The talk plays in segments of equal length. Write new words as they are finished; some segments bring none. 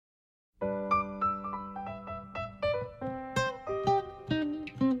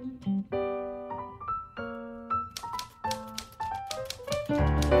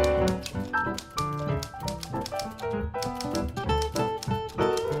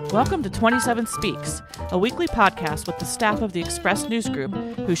Welcome to 27 Speaks, a weekly podcast with the staff of the Express News Group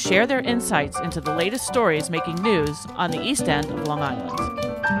who share their insights into the latest stories making news on the East End of Long Island.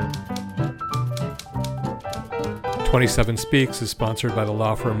 27 Speaks is sponsored by the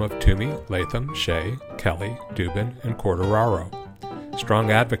law firm of Toomey, Latham, Shea, Kelly, Dubin, and Quartararo.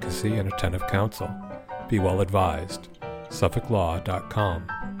 Strong advocacy and attentive counsel. Be well advised. SuffolkLaw.com.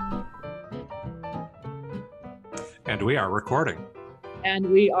 And we are recording.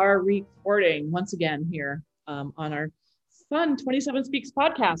 And we are recording once again here on our fun 27 Speaks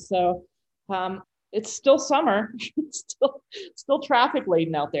podcast. So it's still summer, it's still traffic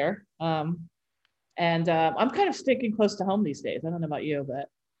laden out there. And I'm kind of sticking close to home these days. I don't know about you, but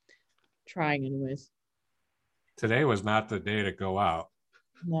trying anyways. Today was not the day to go out.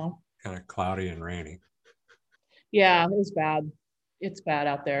 No. Kind of cloudy and rainy. Yeah, it was bad. It's bad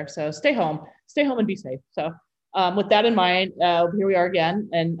out there. So stay home and be safe. So with that in mind, here we are again.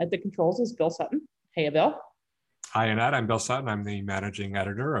 And at the controls is Bill Sutton. Hey, Bill. Hi, Annette. I'm Bill Sutton. I'm the managing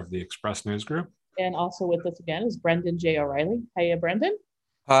editor of the Express News Group. And also with us again is Brendan J. O'Reilly. Hey, Brendan.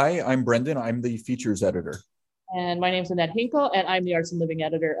 Hi, I'm Brendan. I'm the features editor. And my name is Annette Hinkle, and I'm the Arts and Living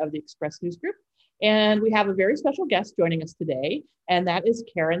editor of the Express News Group. And we have a very special guest joining us today, and that is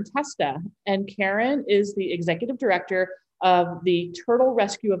Karen Testa. And Karen is the executive director of the Turtle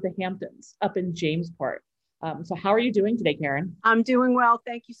Rescue of the Hamptons up in Jamesport. So how are you doing today, Karen? I'm doing well.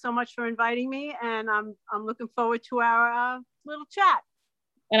 Thank you so much for inviting me. And I'm looking forward to our little chat.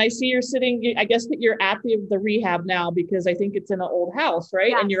 And I see you're sitting, I guess that you're at the rehab now because I think it's in an old house, right?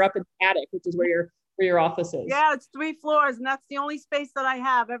 Yes. And you're up in the attic, which is where your office is. Yeah, it's 3 floors and that's the only space that I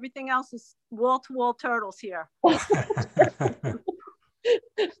have. Everything else is wall-to-wall turtles here. That's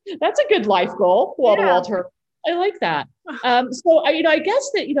a good life goal, wall-to-wall turtles. I like that. So, I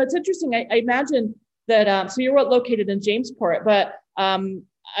guess that, it's interesting. I imagine that, so you're located in Jamesport, but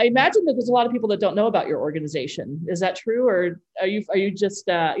I imagine that there's a lot of people that don't know about your organization. Is that true? Or are you just,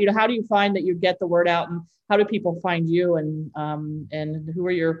 how do you find that you get the word out, and how do people find you, and who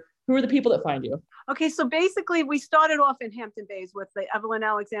are the people that find you? Okay, so basically we started off in Hampton Bays with the Evelyn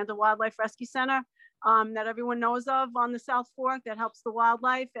Alexander Wildlife Rescue Center that everyone knows of on the South Fork that helps the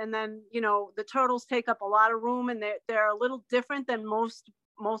wildlife. And then, the turtles take up a lot of room, and they're a little different than most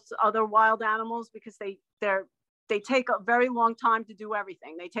other wild animals because they take a very long time to do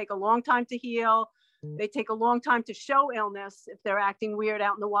everything. They take a long time to heal. They take a long time to show illness. If they're acting weird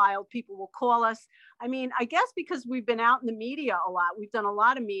out in the wild, people will call us. I mean, I guess because we've been out in the media a lot, we've done a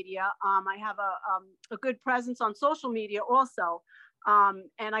lot of media. I have a good presence on social media also.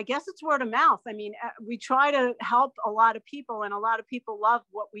 And I guess it's word of mouth. I mean, we try to help a lot of people, and a lot of people love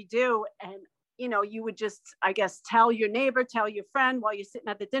what we do. And you would just, I guess, tell your neighbor, tell your friend while you're sitting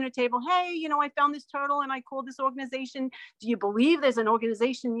at the dinner table, hey, I found this turtle and I called this organization. Do you believe there's an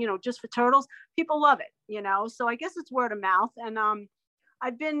organization, just for turtles? People love it, so I guess it's word of mouth. And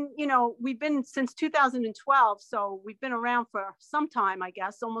I've been, we've been since 2012. So we've been around for some time, I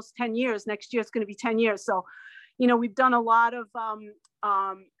guess, almost 10 years. Next year, it's going to be 10 years. So, we've done a lot of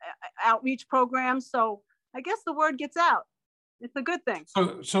outreach programs. So I guess the word gets out. It's a good thing.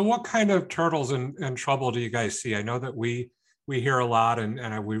 So what kind of turtles in trouble do you guys see? I know that we hear a lot,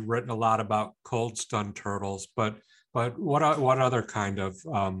 and we've written a lot about cold stun turtles, but what other kind of?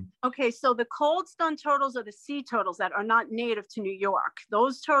 Okay, so the cold stun turtles are the sea turtles that are not native to New York.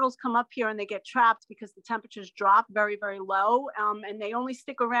 Those turtles come up here and they get trapped because the temperatures drop very, very low, and they only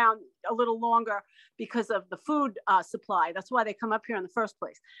stick around a little longer because of the food supply. That's why they come up here in the first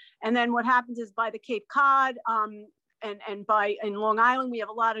place. And then what happens is by the Cape Cod, and in Long Island, we have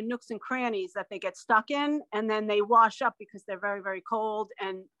a lot of nooks and crannies that they get stuck in, and then they wash up because they're very, very cold.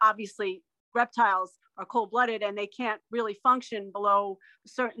 And obviously reptiles are cold-blooded and they can't really function below a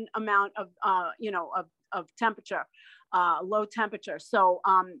certain amount of, of temperature, low temperature. So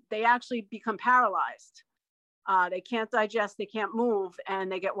they actually become paralyzed. They can't digest, they can't move,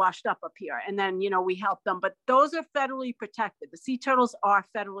 and they get washed up here. And then, we help them, but those are federally protected. The sea turtles are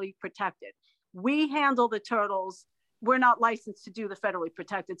federally protected. We handle the turtles. We're not licensed to do the federally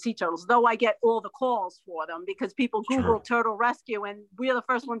protected sea turtles, though I get all the calls for them because people Google turtle rescue and we're the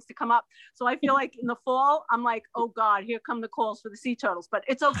first ones to come up. So I feel like in the fall, I'm like, oh God, here come the calls for the sea turtles, but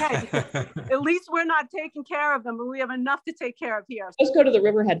it's okay because at least we're not taking care of them, and we have enough to take care of here. Let's go to the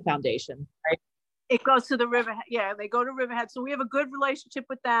Riverhead Foundation, right? It goes to the Riverhead. Yeah, they go to Riverhead. So we have a good relationship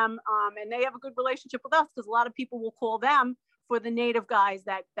with them, and they have a good relationship with us because a lot of people will call them for the native guys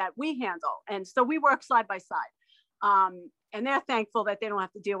that we handle. And so we work side by side. And they're thankful that they don't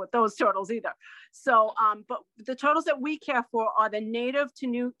have to deal with those turtles either. So, but the turtles that we care for are the native to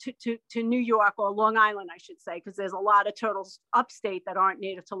New York, or Long Island, I should say, because there's a lot of turtles upstate that aren't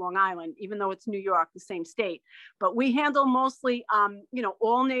native to Long Island, even though it's New York, the same state. But we handle mostly,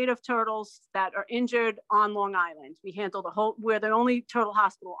 all native turtles that are injured on Long Island. We handle we're the only turtle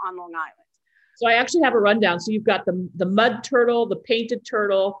hospital on Long Island. So I actually have a rundown. So you've got the mud turtle, the painted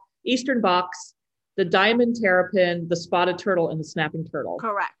turtle, eastern box, the diamond terrapin, the spotted turtle, and the snapping turtle.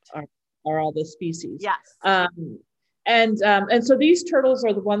 Correct. Are all the species. Yes. And so these turtles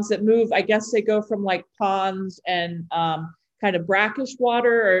are the ones that move. I guess they go from like ponds and kind of brackish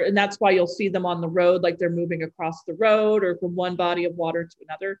water, and that's why you'll see them on the road, like they're moving across the road or from one body of water to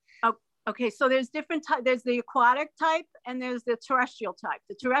another. Okay, so there's different types. There's the aquatic type and there's the terrestrial type.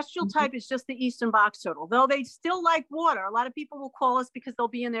 The terrestrial type is just the eastern box turtle, though they still like water. A lot of people will call us because they'll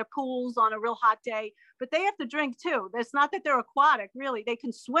be in their pools on a real hot day, but they have to drink too. It's not that they're aquatic, really. They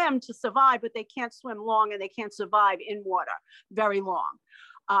can swim to survive, but they can't swim long, and they can't survive in water very long.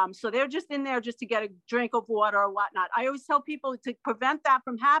 So they're just in there just to get a drink of water or whatnot. I always tell people to prevent that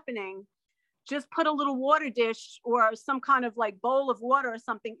from happening, just put a little water dish or some kind of like bowl of water or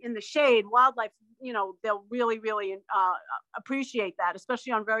something in the shade. Wildlife, they'll really, really appreciate that,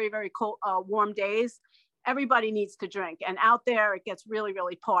 especially on very, very cold, warm days. Everybody needs to drink, and out there it gets really,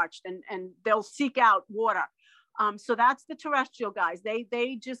 really parched, and they'll seek out water. So that's the terrestrial guys.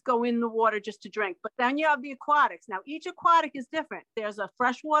 They just go in the water just to drink. But then you have the aquatics. Now, each aquatic is different. There's a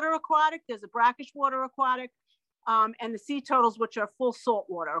freshwater aquatic, there's a brackish water aquatic, and the sea turtles, which are full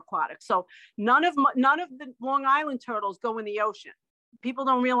saltwater aquatics. So none of the Long Island turtles go in the ocean. People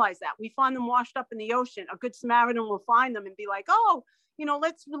don't realize that. We find them washed up in the ocean. A good Samaritan will find them and be like, oh,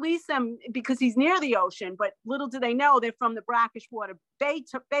 let's release them because he's near the ocean. But little do they know they're from the brackish water bay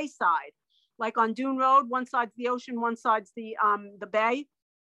side. Like on Dune Road, one side's the ocean, one side's the bay.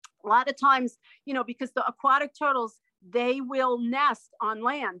 A lot of times, because the aquatic turtles, they will nest on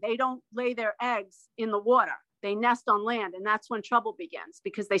land. They don't lay their eggs in the water. They nest on land, and that's when trouble begins,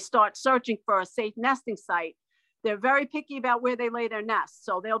 because they start searching for a safe nesting site. They're very picky about where they lay their nests.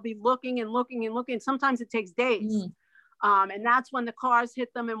 So they'll be looking and looking and looking. Sometimes it takes days. And that's when the cars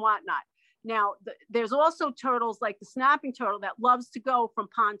hit them and whatnot. Now, there's also turtles like the snapping turtle that loves to go from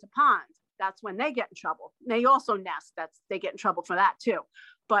pond to pond. That's when they get in trouble. They also nest. They get in trouble for that too.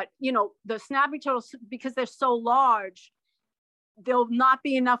 But, the snapping turtles, because they're so large, there'll not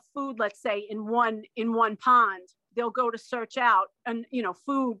be enough food, let's say, in one pond. They'll go to search out a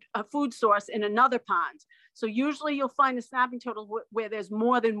food source in another pond. So usually you'll find the snapping turtle where there's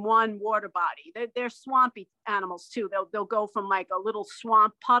more than one water body. They're swampy animals too. They'll go from like a little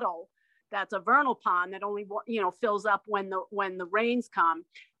swamp puddle that's a vernal pond that only fills up when the rains come,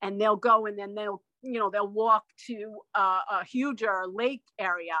 and they'll go, and then they'll walk to a huger lake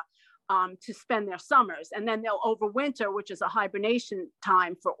area to spend their summers, and then they'll overwinter, which is a hibernation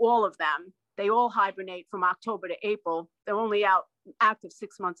time for all of them. They all hibernate from October to April. They're only active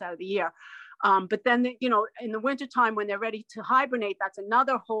 6 months out of the year. But then, in the wintertime, when they're ready to hibernate, that's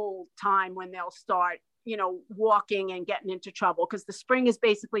another whole time when they'll start, walking and getting into trouble, because the spring is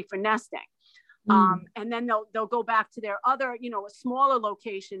basically for nesting. And then they'll go back to their other, a smaller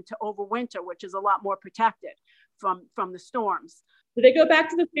location to overwinter, which is a lot more protected from the storms. Do they go back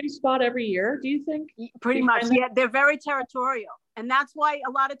to the same spot every year, do you think? Pretty much, yeah. They're very territorial. And that's why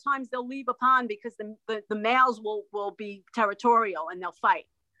a lot of times they'll leave a pond, because the males will be territorial and they'll fight.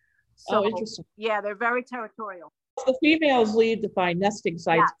 So, interesting. Yeah, they're very territorial. The females leave to find nesting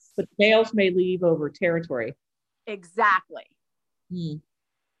sites, yes, but males may leave over territory. Exactly.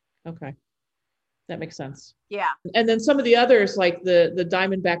 Okay. That makes sense. Yeah. And then some of the others, like the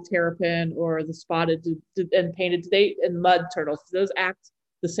diamondback terrapin or the spotted and painted, and mud turtles, do those act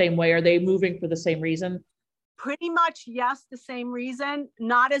the same way? Are they moving for the same reason? Pretty much, yes, the same reason.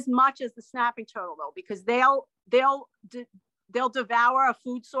 Not as much as the snapping turtle, though, because they'll devour a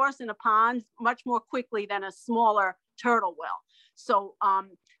food source in a pond much more quickly than a smaller turtle will. So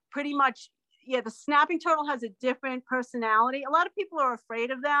pretty much, yeah, the snapping turtle has a different personality. A lot of people are afraid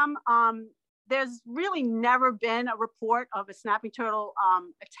of them. There's really never been a report of a snapping turtle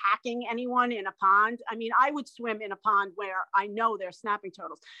attacking anyone in a pond. I mean, I would swim in a pond where I know they're snapping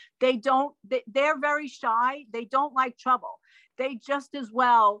turtles. They're very shy. They don't like trouble. They just as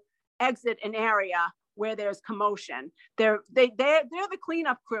well exit an area where there's commotion. They're the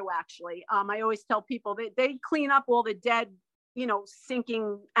cleanup crew, actually. I always tell people they clean up all the dead,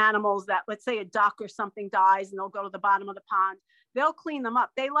 sinking animals that, let's say a duck or something dies, and they'll go to the bottom of the pond. They'll clean them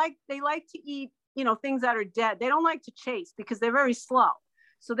up. They like to eat, things that are dead. They don't like to chase because they're very slow.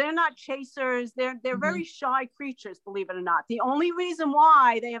 So they're not chasers. They're very shy creatures, believe it or not. The only reason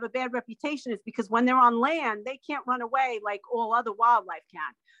why they have a bad reputation is because when they're on land, they can't run away like all other wildlife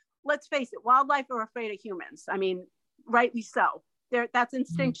can. Let's face it, wildlife are afraid of humans. I mean, rightly so. That's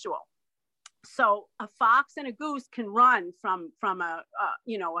instinctual. So a fox and a goose can run from a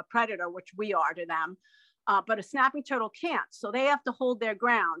predator, which we are to them, but a snapping turtle can't. So they have to hold their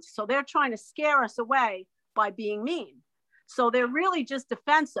ground. So they're trying to scare us away by being mean. So they're really just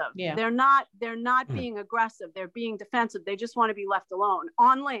defensive. Yeah. They're not being aggressive. They're being defensive. They just want to be left alone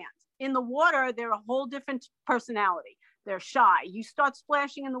on land. In the water, they're a whole different personality. They're shy. You start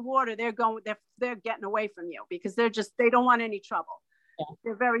splashing in the water, they're getting away from you because they don't want any trouble. Yeah.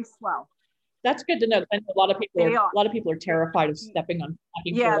 They're very slow. That's good to know. And a lot of people are terrified of stepping on.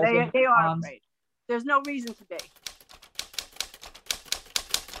 Yeah, they are afraid. There's no reason to be.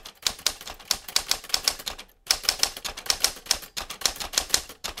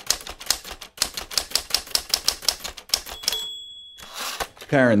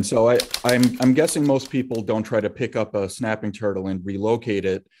 Karen, so I'm guessing most people don't try to pick up a snapping turtle and relocate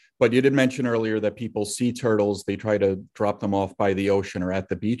it, but you did mention earlier that people see turtles, they try to drop them off by the ocean or at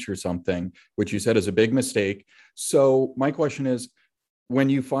the beach or something, which you said is a big mistake. So my question is, when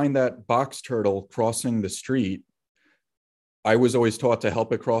you find that box turtle crossing the street, I was always taught to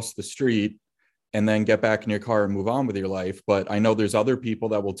help it cross the street and then get back in your car and move on with your life. But I know there's other people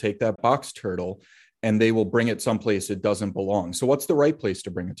that will take that box turtle and they will bring it someplace it doesn't belong. So what's the right place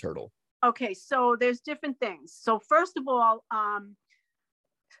to bring a turtle? Okay, so there's different things. So first of all,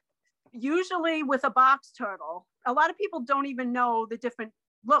 usually with a box turtle, a lot of people don't even know the different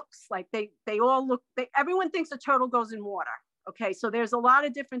looks. Like everyone thinks a turtle goes in water. Okay, so there's a lot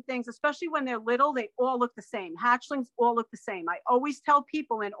of different things, especially when they're little, they all look the same. Hatchlings all look the same. I always tell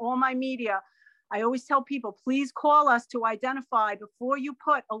people in all my media, please call us to identify before you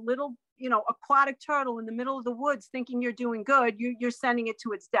put a little, aquatic turtle in the middle of the woods thinking you're doing good, you're sending it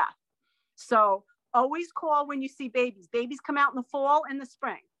to its death. So always call when you see babies. Babies come out in the fall and the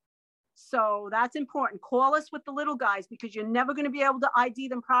spring. So that's important. Call us with the little guys because you're never going to be able to ID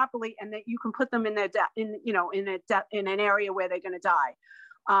them properly and that you can put them in their in an area where they're going to die.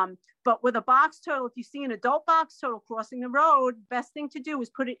 But with a box turtle, if you see an adult box turtle crossing the road, best thing to do is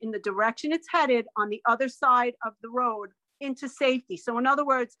put it in the direction it's headed on the other side of the road into safety. So in other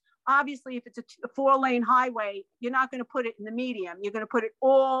words, obviously, if it's a 4-lane highway, you're not going to put it in the medium. You're going to put it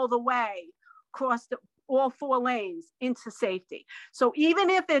all the way across all 4 lanes into safety. So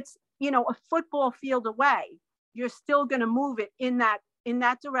even if it's, a football field away, you're still going to move it in that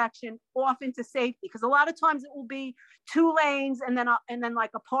direction off into safety. Because a lot of times it will be 2 lanes and then like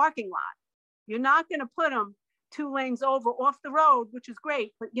a parking lot. You're not going to put them 2 lanes over off the road, which is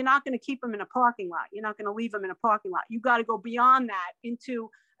great, but you're not going to keep them in a parking lot. You're not going to leave them in a parking lot. You got to go beyond that into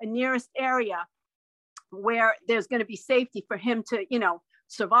a nearest area where there's going to be safety for him to,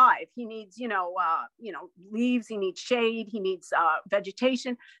 survive. He needs, leaves, he needs shade, he needs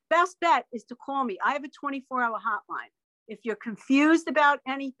vegetation. Best bet is to call me. I have a 24-hour hotline. If you're confused about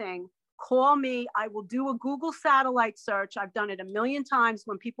anything, call me. I will do a Google satellite search. I've done it a million times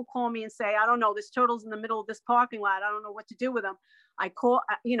when people call me and say, I don't know, this turtle's in the middle of this parking lot. I don't know what to do with him. I call,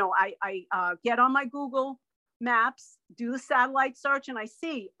 I get on my Google Maps, do the satellite search, and I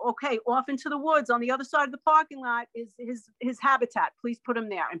see, okay, off into the woods on the other side of the parking lot is his habitat. Please put him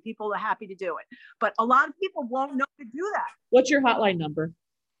there. And people are happy to do it. But a lot of people won't know to do that. What's your hotline number?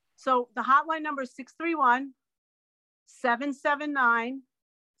 So the hotline number is 631-779-3737.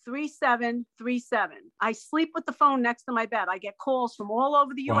 I sleep with the phone next to my bed. I get calls from all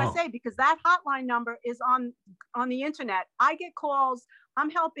over the USA because that hotline number is on the internet. I get calls. I'm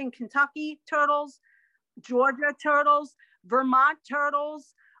helping Kentucky turtles, Georgia turtles, Vermont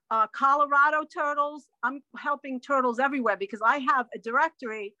turtles, Colorado turtles. I'm helping turtles everywhere because I have a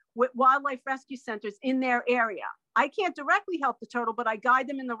directory with wildlife rescue centers in their area. I can't directly help the turtle, but I guide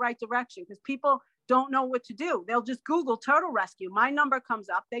them in the right direction because people don't know what to do. They'll just Google turtle rescue. My number comes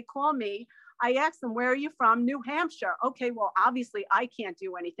up. They call me. I ask them, where are you from? New Hampshire. Okay, well, obviously I can't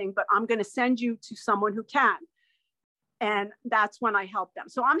do anything, but I'm going to send you to someone who can. And that's when I help them.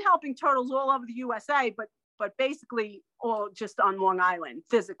 So I'm helping turtles all over the USA, but basically all just on Long Island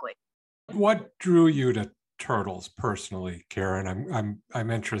physically. What drew you to turtles personally, Karen?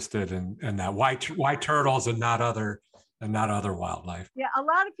 I'm interested in that. Why turtles and not other wildlife? Yeah, a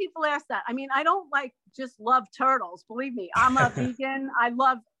lot of people ask that. I mean, I don't just love turtles. Believe me, I'm a vegan. I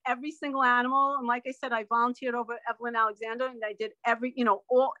love every single animal. And like I said, I volunteered over Evelyn Alexander, and I did every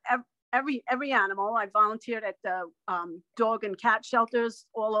animal. I volunteered at the dog and cat shelters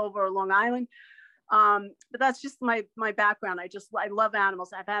all over Long Island. But that's just my background. I love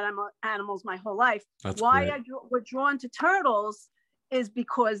animals. I've had animals my whole life. That's Why great. we're drawn to turtles is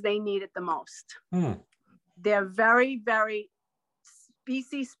because they need it the most. They're very, very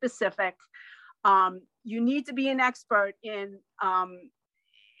species specific. You need to be an expert in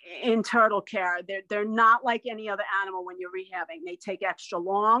turtle care. They're not like any other animal when you're rehabbing. They take extra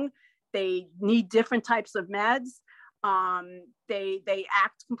long. They need different types of meds. They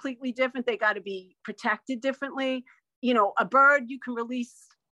act completely different. They got to be protected differently. You know, a bird you can release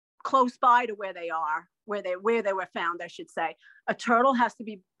close by to where they are, where they were found, I should say. A turtle has to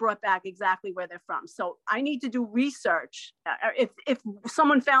be brought back exactly where they're from. So I need to do research. If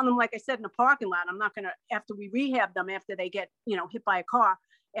someone found them, like I said, in a parking lot, I'm not going to, after we rehab them, after they get, you know, hit by a car,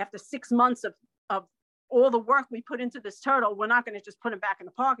 after 6 months of all the work we put into this turtle, we're not going to just put him back in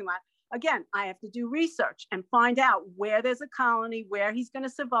the parking lot. Again, I have to do research and find out where there's a colony, where he's going to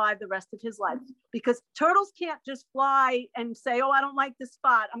survive the rest of his life. Because turtles can't just fly and say, oh, I don't like this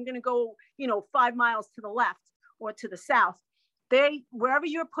spot, I'm going to go, you know, 5 miles to the left or to the south. Wherever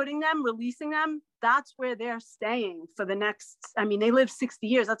you're putting them, releasing them, that's where they're staying for the next, I mean, they live 60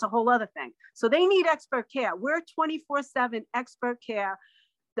 years. That's a whole other thing. So they need expert care. We're 24/7 expert care.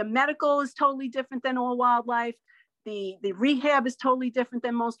 The medical is totally different than all wildlife. The rehab is totally different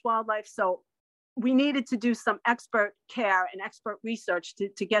than most wildlife. So we needed to do some expert care and expert research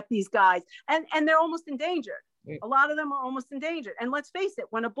to get these guys. And they're almost endangered. A lot of them are almost endangered. And let's face it,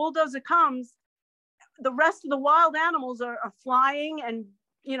 when a bulldozer comes, the rest of the wild animals are flying and,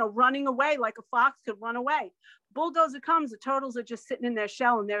 you know, running away like a fox could run away. Bulldozer comes, the turtles are just sitting in their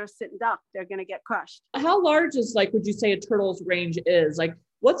shell and they're sitting duck. They're going to get crushed. How large is, like, would you say a turtle's range is? Like,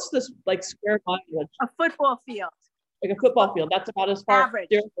 what's this, like, square mileage? A football field. Like a football field. That's about as far Average.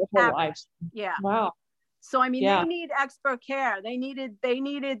 as their whole lives. Yeah. Wow. So, I mean, they need expert care. They needed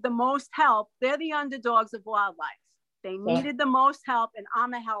the most help. They're the underdogs of wildlife. They needed the most help, and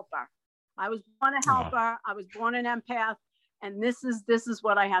I'm a helper. I was born a helper. I was born an empath. And this is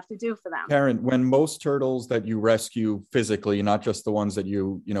what I have to do for them. Karen, when most turtles that you rescue physically, not just the ones that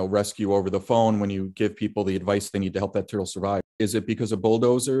you rescue over the phone, when you give people the advice they need to help that turtle survive, is it because of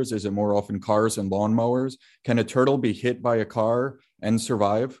bulldozers? Is it more often cars and lawnmowers? Can a turtle be hit by a car and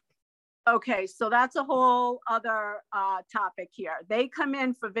survive? Okay, so that's a whole other topic here. They come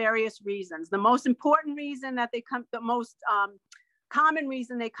in for various reasons. The most important reason that they come, the most common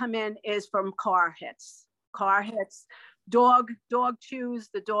reason they come in is from car hits. Car hits. Dog chews,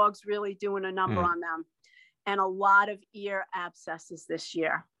 the dog's really doing a number on them. And a lot of ear abscesses this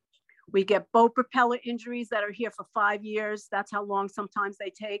year. We get boat propeller injuries that are here for 5 years. That's how long sometimes they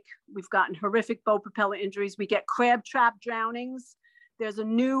take. We've gotten horrific boat propeller injuries. We get crab trap drownings. There's a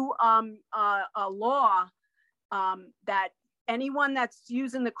new law that anyone that's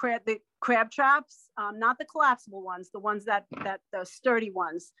using the crab traps, not the collapsible ones, the ones that the sturdy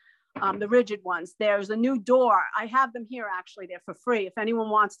ones, the rigid ones. There's a new door. I have them here, actually. They're for free. If anyone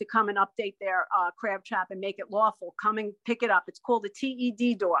wants to come and update their crab trap and make it lawful, come and pick it up. It's called the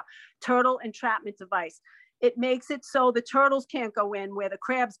TED door, Turtle Entrapment Device. It makes it so the turtles can't go in where the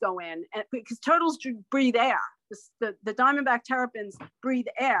crabs go in, and because turtles breathe air. The diamondback terrapins breathe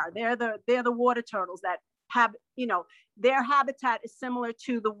air. They're the water turtles that have, their habitat is similar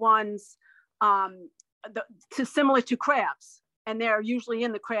to the ones, similar to crabs. And they're usually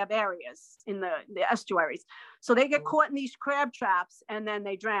in the crab areas, in the estuaries. So they get caught in these crab traps and then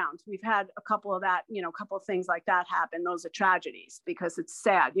they drown. We've had a couple of that, a couple of things like that happen. Those are tragedies because it's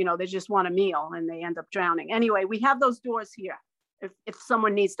sad. They just want a meal and they end up drowning. Anyway, we have those doors here if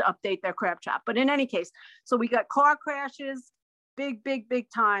someone needs to update their crab trap. But in any case, so we got car crashes, big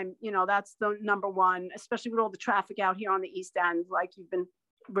time. That's the number one, especially with all the traffic out here on the East End, like you've been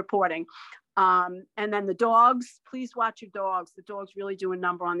reporting. And then the dogs, please watch your dogs. The dogs really do a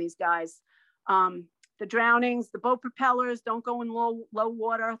number on these guys. The drownings, the boat propellers, don't go in low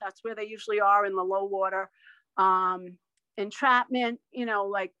water. That's where they usually are, in the low water. Entrapment,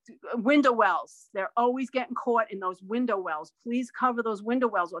 like window wells. They're always getting caught in those window wells. Please cover those window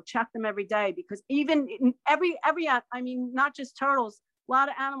wells or check them every day, because even in every, not just turtles, a lot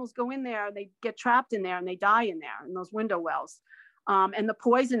of animals go in there, they get trapped in there and they die in there, in those window wells. And the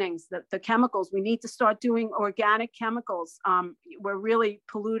poisonings, the chemicals, we need to start doing organic chemicals. We're really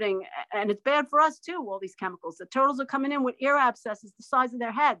polluting, and it's bad for us too, all these chemicals. The turtles are coming in with ear abscesses the size of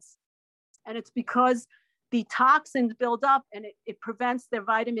their heads. And it's because the toxins build up and it prevents their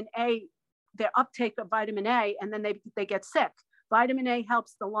vitamin A, their uptake of vitamin A, and then they get sick. Vitamin A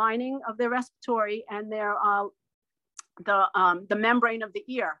helps the lining of their respiratory and the membrane of the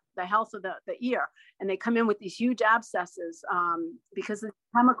ear, the health of the ear, and they come in with these huge abscesses because of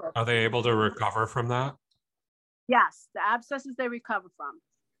the chemical. Are they able to recover from that? Yes, the abscesses they recover from.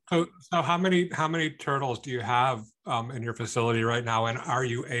 So how many turtles do you have in your facility right now, and are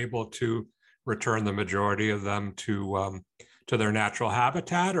you able to return the majority of them to their natural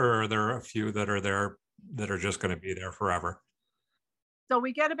habitat, or are there a few that are there that are just going to be there forever? So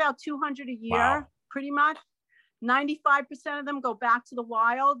we get about 200 a year, Wow. pretty much. 95% of them go back to the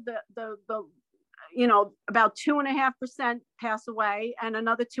wild. You know, about 2.5% pass away, and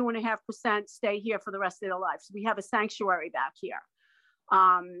another 2.5% stay here for the rest of their lives. We have a sanctuary back here.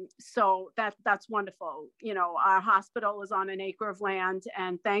 So that's wonderful. You know, our hospital is on an acre of land,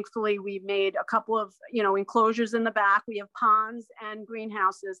 and thankfully we've made a couple of, you know, enclosures in the back. We have ponds and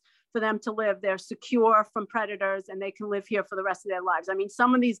greenhouses for them to live. They're secure from predators, and they can live here for the rest of their lives. I mean,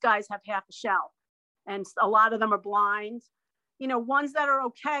 some of these guys have half a shell, and a lot of them are blind. You know, ones that are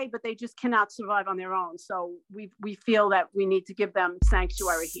okay, but they just cannot survive on their own. So we feel that we need to give them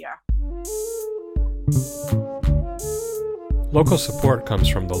sanctuary here. Local support comes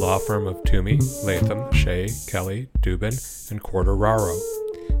from the law firm of Toomey, Latham, Shea, Kelly, Dubin, and Quartararo.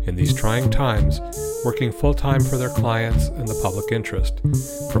 In these trying times, working full-time for their clients and the public interest,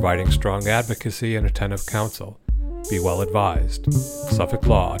 providing strong advocacy and attentive counsel. Be well advised.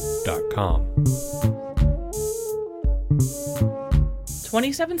 SuffolkLaw.com.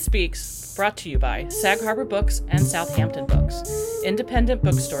 27 Speaks, brought to you by Sag Harbor Books and Southampton Books, independent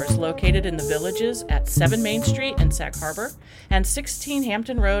bookstores located in the Villages at 7 Main Street in Sag Harbor and 16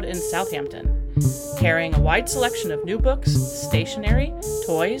 Hampton Road in Southampton, carrying a wide selection of new books, stationery,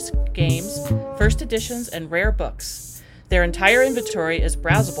 toys, games, first editions, and rare books. Their entire inventory is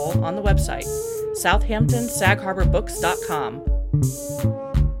browsable on the website, southamptonsagharbourbooks.com.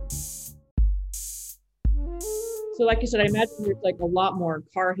 So like you said, I imagine there's like a lot more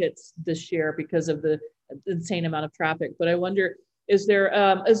car hits this year because of the insane amount of traffic. But I wonder, is there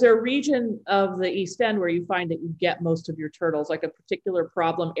a region of the East End where you find that you get most of your turtles, like a particular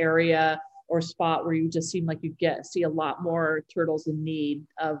problem area or spot where you just seem like you see a lot more turtles in need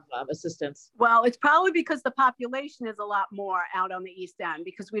of assistance? Well, it's probably because the population is a lot more out on the East End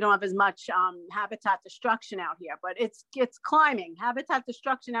because we don't have as much habitat destruction out here, but it's climbing. Habitat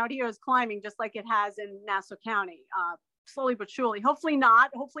destruction out here is climbing just like it has in Nassau County, slowly but surely. Hopefully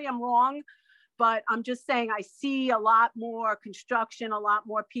not. Hopefully I'm wrong. But I'm just saying I see a lot more construction, a lot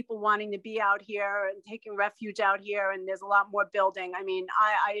more people wanting to be out here and taking refuge out here. And there's a lot more building. I mean,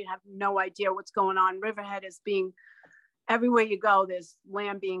 I have no idea what's going on. Riverhead is being, everywhere you go, there's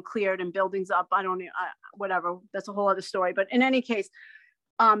land being cleared and buildings up. I don't know, whatever. That's a whole other story. But in any case,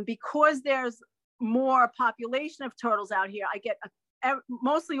 because there's more population of turtles out here, I get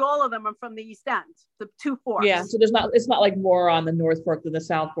mostly all of them are from the East End, the two forks. Yeah, so it's not like more on the North Fork than the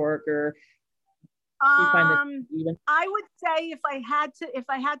South Fork, or even? I would say if I had to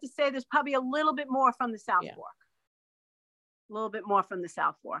say, there's probably a little bit more from the South Fork. A little bit more from the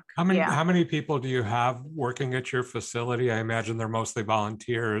South Fork. How many people do you have working at your facility? I imagine they're mostly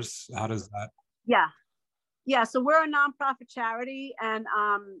volunteers. How does that? Yeah. So we're a nonprofit charity, and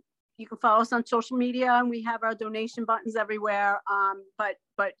you can follow us on social media, and we have our donation buttons everywhere.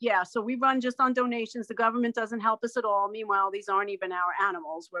 But yeah, so we run just on donations. The government doesn't help us at all. Meanwhile, these aren't even our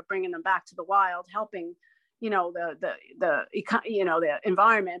animals. We're bringing them back to the wild, helping, you know, the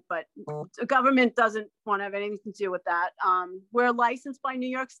environment. But the government doesn't want to have anything to do with that. We're licensed by New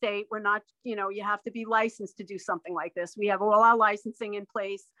York State. We're not, you know, you have to be licensed to do something like this. We have all our licensing in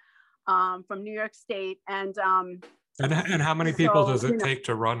place from New York State, and how many people does it take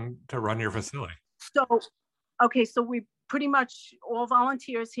to run your facility? So we pretty much all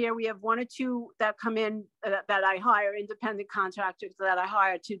volunteers here. We have one or two that come in that I hire, independent contractors that I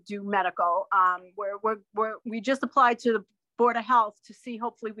hire to do medical. We just applied to the Board of Health to see,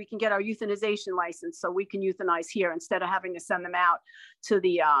 hopefully we can get our euthanization license so we can euthanize here instead of having to send them out to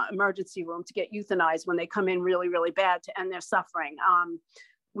the emergency room to get euthanized when they come in really, really bad to end their suffering.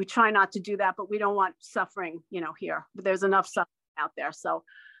 We try not to do that, but we don't want suffering, you know, here. But there's enough suffering out there. So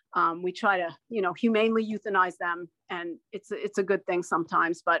we try to, you know, humanely euthanize them, and it's a good thing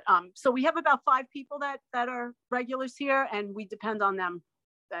sometimes. But so we have about 5 people that are regulars here, and we depend on them.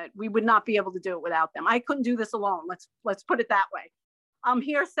 That we would not be able to do it without them. I couldn't do this alone. Let's put it that way. I'm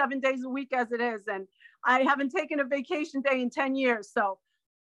here 7 days a week as it is, and I haven't taken a vacation day in 10 years. So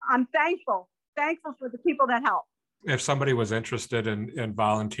I'm thankful for the people that help. If somebody was interested in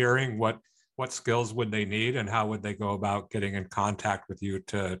volunteering, what skills would they need, and how would they go about getting in contact with you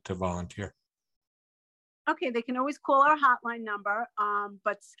to volunteer? Okay, they can always call our hotline number,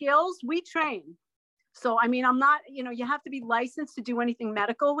 but skills, we train. So, I mean, I'm not, you have to be licensed to do anything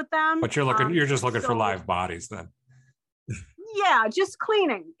medical with them. But you're just looking for live bodies then. Yeah, just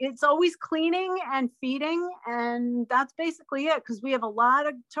cleaning. It's always cleaning and feeding. And that's basically it. Because we have a lot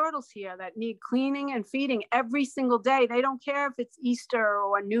of turtles here that need cleaning and feeding every single day. They don't care if it's Easter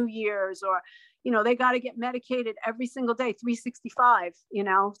or New Year's or, they got to get medicated every single day, 365,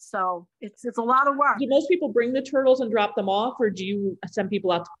 so it's a lot of work. Do most people bring the turtles and drop them off, or do you send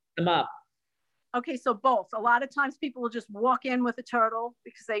people out to pick them up? Okay, so both. A lot of times people will just walk in with a turtle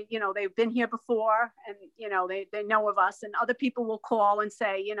because they've been here before and, they know of us, and other people will call and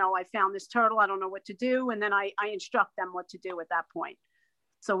say, I found this turtle. I don't know what to do. And then I instruct them what to do at that point.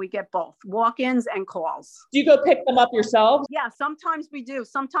 So we get both walk-ins and calls. Do you go pick them up yourselves? Yeah, sometimes we do.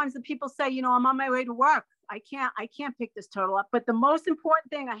 Sometimes the people say, I'm on my way to work. I can't pick this turtle up. But the most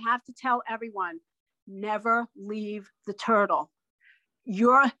important thing I have to tell everyone, never leave the turtle.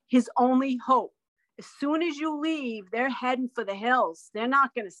 You're his only hope. As soon as you leave, they're heading for the hills. They're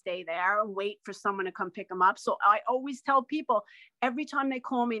not going to stay there and wait for someone to come pick them up. So I always tell people every time they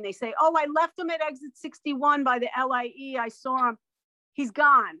call me and they say, I left him at exit 61 by the LIE. I saw him. He's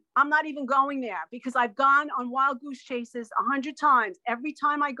gone. I'm not even going there because I've gone on wild goose chases 100 times. Every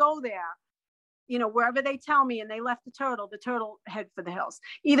time I go there, wherever they tell me and they left the turtle head for the hills.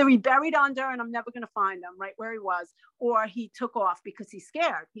 Either he buried under and I'm never going to find him right where he was, or he took off because he's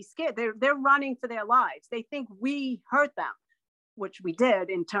scared. He's scared. They're running for their lives. They think we hurt them, which we did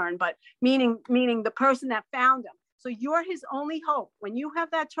in turn, but meaning the person that found him. So you're his only hope. When you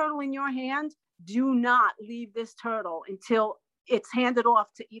have that turtle in your hand, do not leave this turtle until it's handed off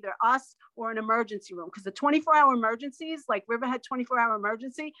to either us or an emergency room, because the 24-hour emergencies, like Riverhead 24-hour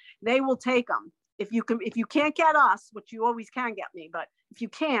emergency, they will take them. If you can't get us, which you always can get me, but if you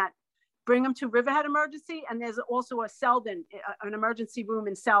can't, bring them to Riverhead emergency, and there's also an emergency room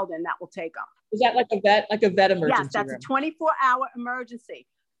in Selden that will take them. Is that like a vet emergency? Yes, that's room. A 24-hour emergency.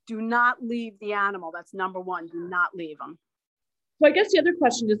 Do not leave the animal. That's number one. Do not leave them. So I guess the other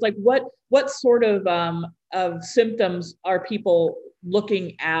question is like, what sort of symptoms are people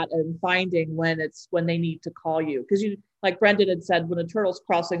looking at and finding when they need to call you? Because like Brendan had said, when a turtle's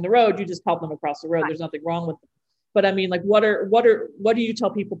crossing the road, you just help them across the road. Right. There's nothing wrong with them. But I mean, like, what do you tell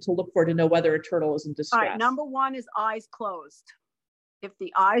people to look for to know whether a turtle is in distress? All right, number one is eyes closed. If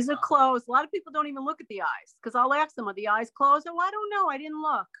the eyes are closed, a lot of people don't even look at the eyes, because I'll ask them, are the eyes closed? Oh, I don't know. I didn't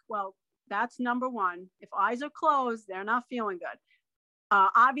look. Well, that's number one. If eyes are closed, they're not feeling good.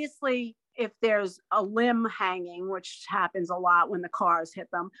 Obviously, if there's a limb hanging, which happens a lot when the cars hit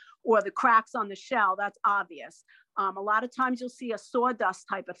them, or the cracks on the shell, that's obvious. A lot of times you'll see a sawdust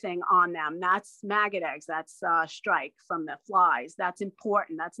type of thing on them. That's maggot eggs. That's strike from the flies. That's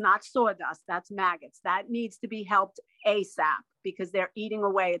important. That's not sawdust. That's maggots. That needs to be helped ASAP because they're eating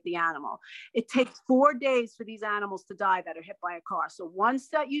away at the animal. It takes 4 days for these animals to die that are hit by a car. So once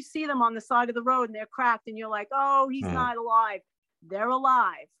that you see them on the side of the road and they're cracked and you're like, oh, he's not alive. They're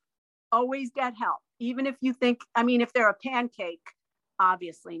alive. Always get help. Even if you think, if they're a pancake,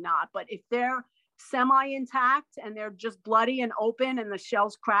 obviously not. But if they're semi-intact and they're just bloody and open and the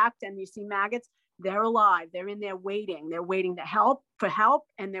shell's cracked and you see maggots, they're alive. They're in there waiting. They're waiting for help,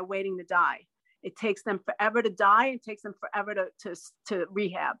 and they're waiting to die. It takes them forever to die. It takes them forever to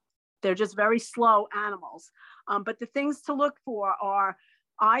rehab. They're just very slow animals. But the things to look for are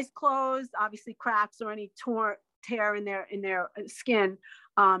eyes closed, obviously cracks or any tear in their skin,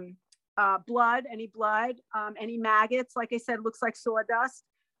 blood, any maggots, like I said, looks like sawdust,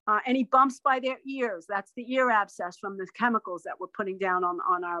 any bumps by their ears. That's the ear abscess from the chemicals that we're putting down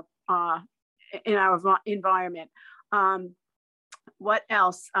on our in our environment. What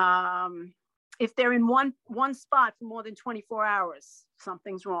else? If they're in one spot for more than 24 hours,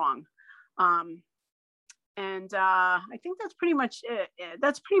 something's wrong. And I think that's pretty much it.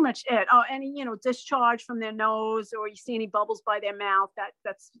 Oh, any, discharge from their nose, or you see any bubbles by their mouth,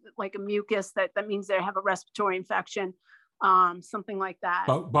 that's like a mucus, that means they have a respiratory infection, something like that.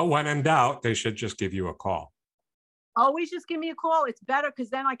 But when in doubt, they should just give you a call. Always just give me a call. It's better because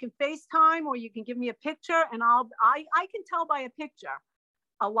then I can FaceTime, or you can give me a picture, and I can tell by a picture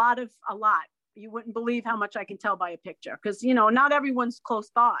a lot. You wouldn't believe how much I can tell by a picture, because, not everyone's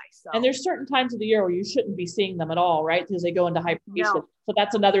close by. So. And there's certain times of the year where you shouldn't be seeing them at all, right? Because they go into hibernation. No. So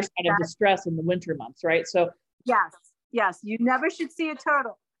that's another sign of distress in the winter months, right? So yes, you never should see a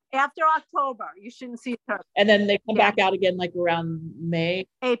turtle. After October, you shouldn't see a turtle. And then they come back out again, like around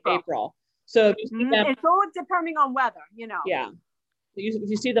April. So if you see them, it's all depending on weather, Yeah. If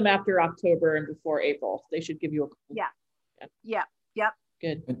you see them after October and before April, they should give you a call. Yeah. Yep.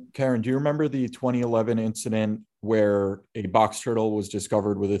 Good. And Karen, do you remember the 2011 incident where a box turtle was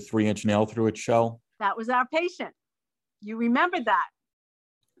discovered with a 3-inch nail through its shell? That was our patient. You remember that?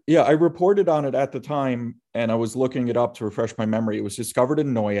 Yeah, I reported on it at the time, and I was looking it up to refresh my memory. It was discovered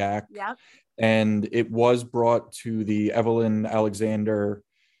in Noyak, Yep. and it was brought to the Evelyn Alexander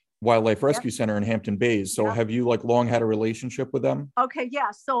Wildlife Rescue Center in Hampton Bays. So have you like long had a relationship with them? Okay, yeah.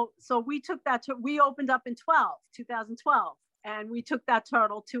 So we took that we opened up in 2012, and we took that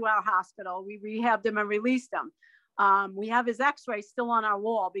turtle to our hospital. We rehabbed him and released him. We have his x-ray still on our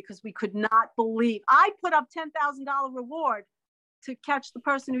wall because we could not believe. I put up $10,000 reward to catch the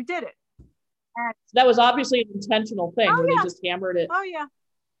person who did it. And that was obviously an intentional thing where they just hammered it. Oh yeah.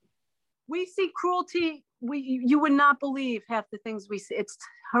 We see cruelty. You would not believe half the things we see. It's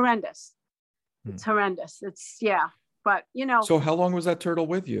horrendous. It's horrendous. It's but you know. So how long was that turtle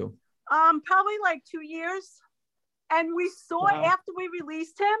with you? Probably like 2 years. And we saw after we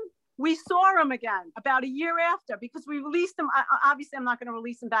released him, we saw him again about a year after, because we released him. Obviously, I'm not going to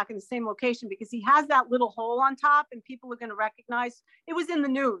release him back in the same location because he has that little hole on top, and people are going to recognize. It was in the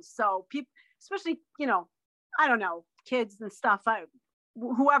news, so people, especially, you know, I don't know, kids and stuff,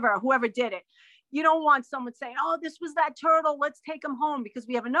 whoever did it. You don't want someone saying, oh, this was that turtle, let's take him home, because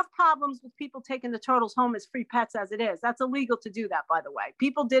we have enough problems with people taking the turtles home as free pets as it is. That's illegal to do that, by the way.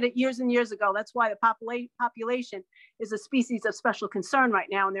 People did it years and years ago. That's why the population is a species of special concern right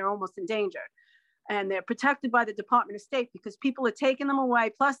now, and they're almost endangered. And they're protected by the Department of State because people are taking them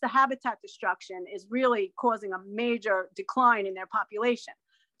away. Plus the habitat destruction is really causing a major decline in their population.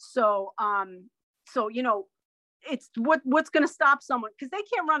 So, you know, it's what's going to stop someone, because they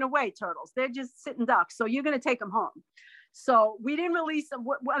can't run away, turtles. They're just sitting ducks. So you're going to take them home. So we didn't release them.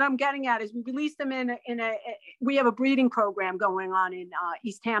 What I'm getting at is we released them we have a breeding program going on in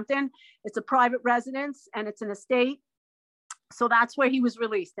East Hampton. It's a private residence and it's an estate. So that's where he was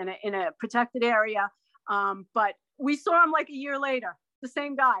released, in a protected area. But we saw him like a year later, the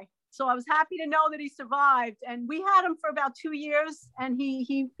same guy. So I was happy to know that he survived, and we had him for about 2 years, and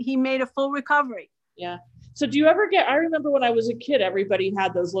he made a full recovery. Yeah. So do you ever I remember when I was a kid, everybody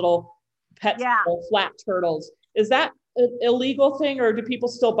had those little pet flat turtles. Is that an illegal thing, or do people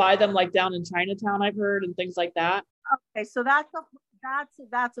still buy them like down in Chinatown, I've heard, and things like that? Okay, so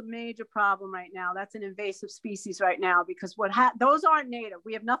that's a major problem right now. That's an invasive species right now, because those aren't native.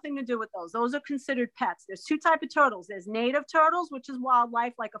 We have nothing to do with those. Those are considered pets. There's two types of turtles. There's native turtles, which is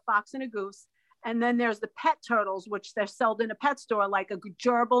wildlife, like a fox and a goose. And then there's the pet turtles, which they're sold in a pet store, like a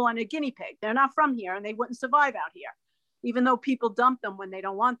gerbil and a guinea pig. They're not from here, and they wouldn't survive out here, even though people dump them when they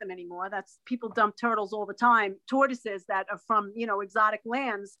don't want them anymore. People dump turtles all the time. Tortoises that are from, you know, exotic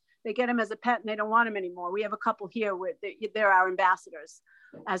lands, they get them as a pet and they don't want them anymore. We have a couple here where they're our ambassadors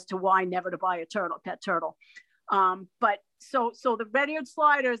as to why never to buy a pet turtle. But so the red-eared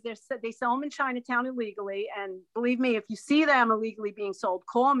sliders, they sell them in Chinatown illegally. And believe me, if you see them illegally being sold,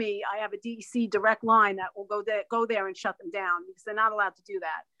 call me. I have a DEC direct line that will go there and shut them down, because they're not allowed to do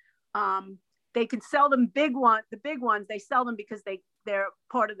that. They can sell them the big ones, they sell them because they're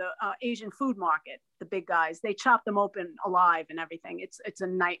part of the Asian food market, the big guys. They chop them open alive and everything. It's a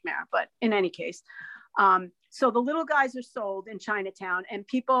nightmare, but in any case. So the little guys are sold in Chinatown, and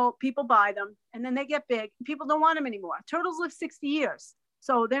people buy them, and then they get big. People don't want them anymore. Turtles live 60 years.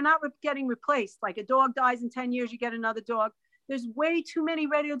 So they're not getting replaced. Like a dog dies in 10 years, you get another dog. There's way too many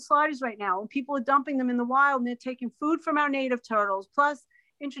red-eared sliders right now, and people are dumping them in the wild, and they're taking food from our native turtles, plus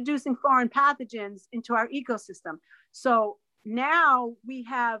introducing foreign pathogens into our ecosystem. So now we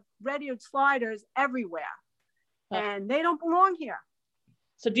have red-eared sliders everywhere, and they don't belong here.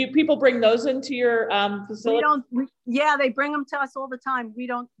 So do people bring those into your facility? They bring them to us all the time. We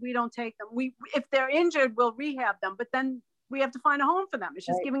don't take them. If they're injured, we'll rehab them, but then we have to find a home for them. It's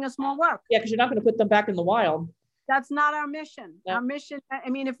just giving us more work. Yeah, because you're not going to put them back in the wild. That's not our mission. Yeah. Our mission, I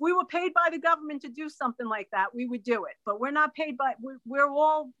mean, if we were paid by the government to do something like that, we would do it. But we're not paid we're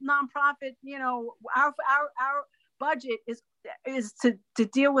all nonprofit. You know, our budget is to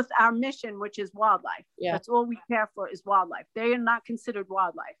deal with our mission, which is wildlife. Yeah. That's all we care for is wildlife. They are not considered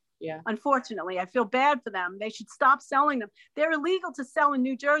wildlife. Yeah. Unfortunately, I feel bad for them. They should stop selling them. They're illegal to sell in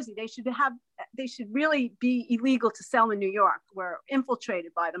New Jersey. They should really be illegal to sell in New York. We're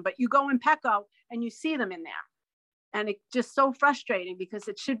infiltrated by them. But you go in Petco and you see them in there. And it's just so frustrating because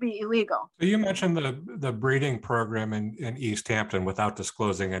it should be illegal. So you mentioned the breeding program in East Hampton without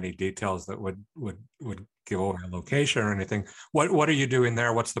disclosing any details that would give away a location or anything. What are you doing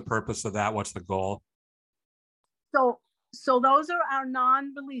there? What's the purpose of that? What's the goal? So those are our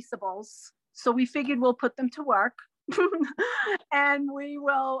non-releasables. So we figured we'll put them to work. And we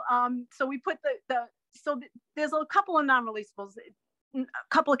will, so we put there's a couple of non-releasables. A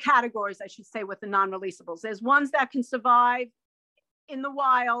couple of categories, I should say, with the non-releasables. There's ones that can survive in the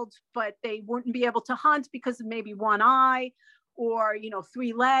wild, but they wouldn't be able to hunt because of maybe one eye or,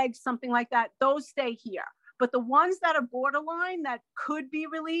 3 legs, something like that. Those stay here. But the ones that are borderline that could be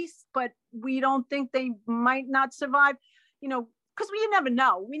released, but we don't think they might not survive, because we never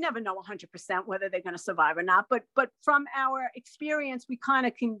know. We never know 100% whether they're going to survive or not. But from our experience, we kind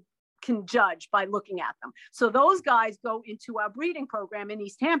of can judge by looking at them. So those guys go into our breeding program in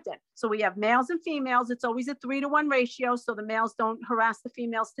East Hampton. So we have males and females. It's always a 3-to-1 ratio. So the males don't harass the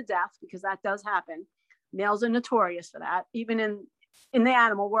females to death, because that does happen. Males are notorious for that, even in the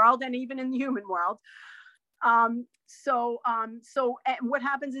animal world and even in the human world. So what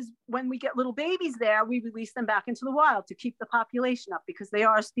happens is when we get little babies there, we release them back into the wild to keep the population up, because they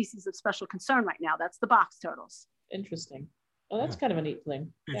are a species of special concern right now. That's the box turtles. Interesting. Oh, that's kind of a neat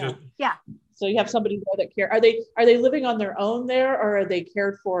thing. Yeah. So you have somebody there that care. Are they living on their own there, or are they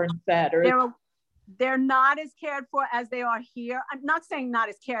cared for and fed? Or they're not as cared for as they are here. I'm not saying not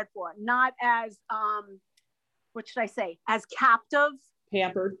as cared for, not as what should I say? As captive.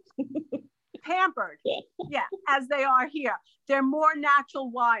 Pampered. Pampered. Yeah, as they are here. They're more natural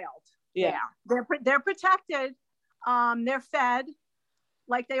wild. Yeah. They're protected. They're fed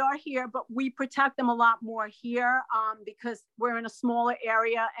like they are here, but we protect them a lot more here because we're in a smaller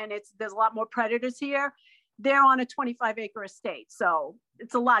area and there's a lot more predators here. They're on a 25-acre estate, so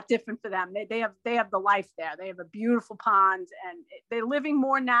it's a lot different for them. They have the life there. They have a beautiful pond, and they're living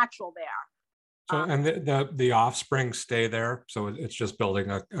more natural there. So, and the offspring stay there, so it's just building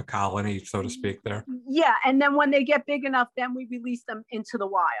a colony, so to speak, there. Yeah, and then when they get big enough, then we release them into the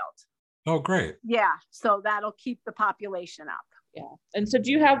wild. Oh, great. Yeah, so that'll keep the population up. Yeah. And so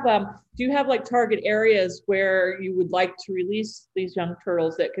do you have like target areas where you would like to release these young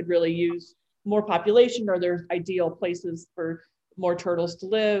turtles that could really use more population, or there's ideal places for more turtles to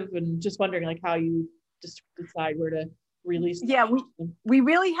live? And just wondering like how you just decide where to release them. Yeah, we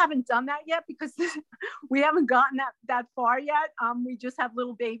really haven't done that yet, because we haven't gotten that far yet. We just have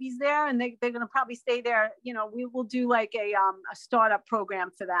little babies there, and they're going to probably stay there. We will do like a startup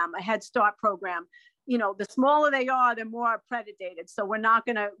program for them, a head start program. The smaller they are, the more predated. So we're not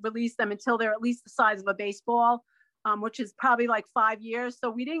going to release them until they're at least the size of a baseball, which is probably like 5 years.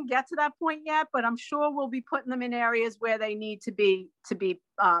 So we didn't get to that point yet, but I'm sure we'll be putting them in areas where they need to be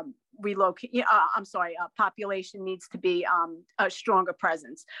relocated. Population needs to be a stronger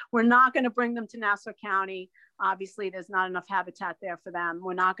presence. We're not going to bring them to Nassau County. Obviously, there's not enough habitat there for them.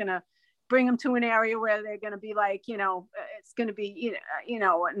 We're not going to bring them to an area where they're going to be like, it's going to be,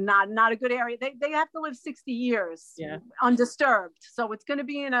 not a good area. They have to live 60 years undisturbed. So it's going to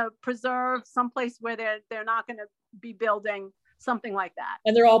be in a preserve, someplace where they're not going to be building, something like that.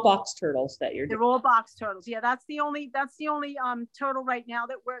 And they're all box turtles that you're doing. They're all box turtles. Yeah, that's the only turtle right now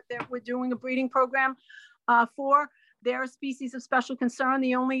that we're doing a breeding program for. They're a species of special concern.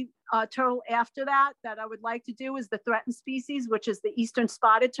 The only turtle after that I would like to do is the threatened species, which is the eastern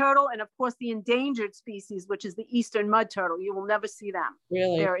spotted turtle, and of course the endangered species, which is the eastern mud turtle. You will never see them.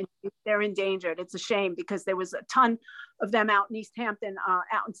 Really? They're endangered. It's a shame, because there was a ton of them out in East Hampton, out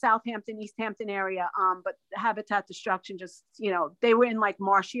in Southampton, East Hampton area. But the habitat destruction just, they were in like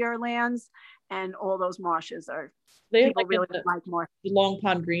marshier lands, and all those marshes are, people really like marsh. The Long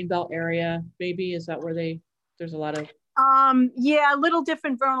Pond Greenbelt area, maybe, is that where there's a lot of little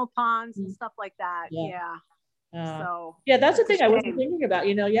different vernal ponds and stuff like that. That's the thing I wasn't thinking about.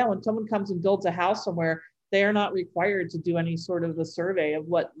 When someone comes and builds a house somewhere, they are not required to do any sort of a survey of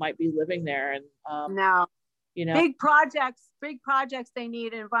what might be living there. And big projects they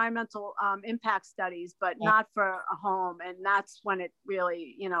need environmental impact studies, but not for a home. And that's when it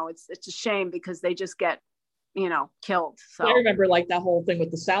really, it's a shame, because they just get killed. So I remember like that whole thing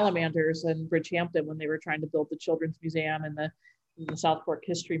with the salamanders in Bridgehampton when they were trying to build the Children's Museum and the Southport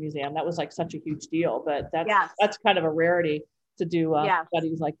History Museum. That was like such a huge deal, but that's kind of a rarity to do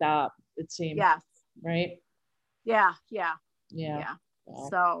studies like that, it seems. Right? Yeah. Wow.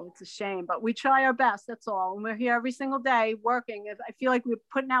 So it's a shame, but we try our best. That's all. And we're here every single day working. I feel like we're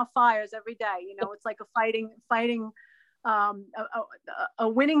putting out fires every day. It's like a fighting a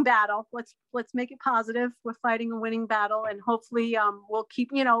winning battle. Let's make it positive. We're fighting a winning battle, and hopefully we'll keep,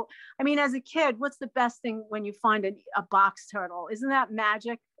 as a kid, what's the best thing when you find a box turtle? Isn't that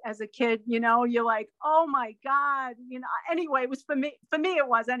magic? As a kid, you're like, oh my God, anyway, it was for me it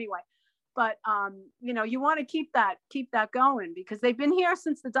was anyway. But you want to keep that going, because they've been here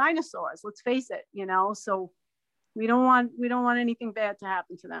since the dinosaurs, let's face it, so we don't want anything bad to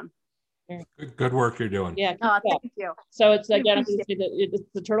happen to them. Good work you're doing. Yeah. Thank you. So it's again, it's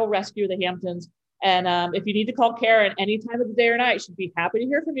the Turtle Rescue of the Hamptons. And if you need to call Karen any time of the day or night, she'd be happy to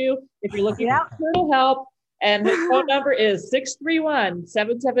hear from you. If you're looking for turtle help, And his phone number is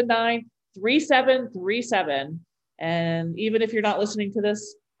 631-779-3737. And even if you're not listening to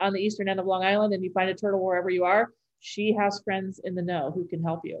this on the eastern end of Long Island and you find a turtle wherever you are, she has friends in the know who can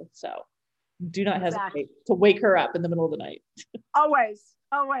help you. So do not hesitate to wake her up in the middle of the night. Always.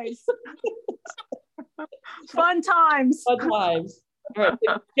 Fun times. Fun times. All right,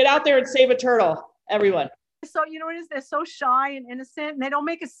 get out there and save a turtle, everyone. So you know what it is? They're so shy and innocent, and they don't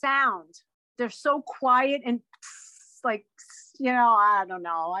make a sound. They're so quiet and like, I don't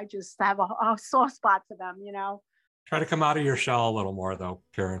know. I just have a soft spot for them, Try to come out of your shell a little more, though,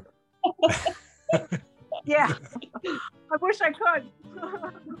 Karen. Yeah, I wish I could.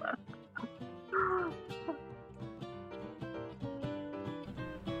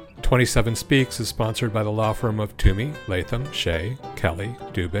 "27 Speaks" is sponsored by the law firm of Toomey, Latham, Shea, Kelly,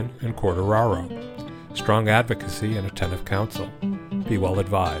 Dubin, and Quartararo. Strong advocacy and attentive counsel. Be well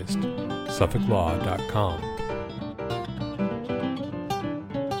advised. SuffolkLaw.com.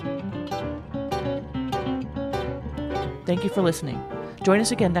 Thank you for listening. Join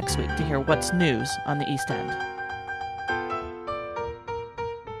us again next week to hear what's news on the East End.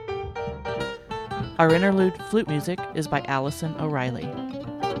 Our interlude flute music is by Allison O'Reilly.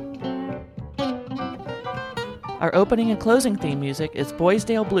 Our opening and closing theme music is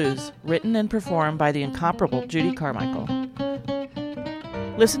Boysdale Blues, written and performed by the incomparable Judy Carmichael.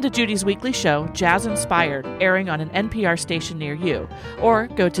 Listen to Judy's weekly show, Jazz Inspired, airing on an NPR station near you, or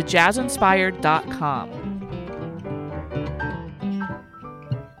go to jazzinspired.com.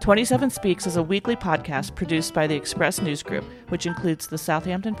 27 Speaks is a weekly podcast produced by the Express News Group, which includes the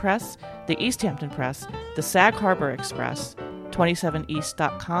Southampton Press, the East Hampton Press, the Sag Harbor Express,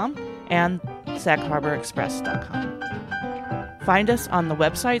 27east.com, and sagharborexpress.com. Find us on the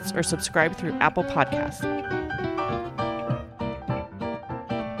websites or subscribe through Apple Podcasts.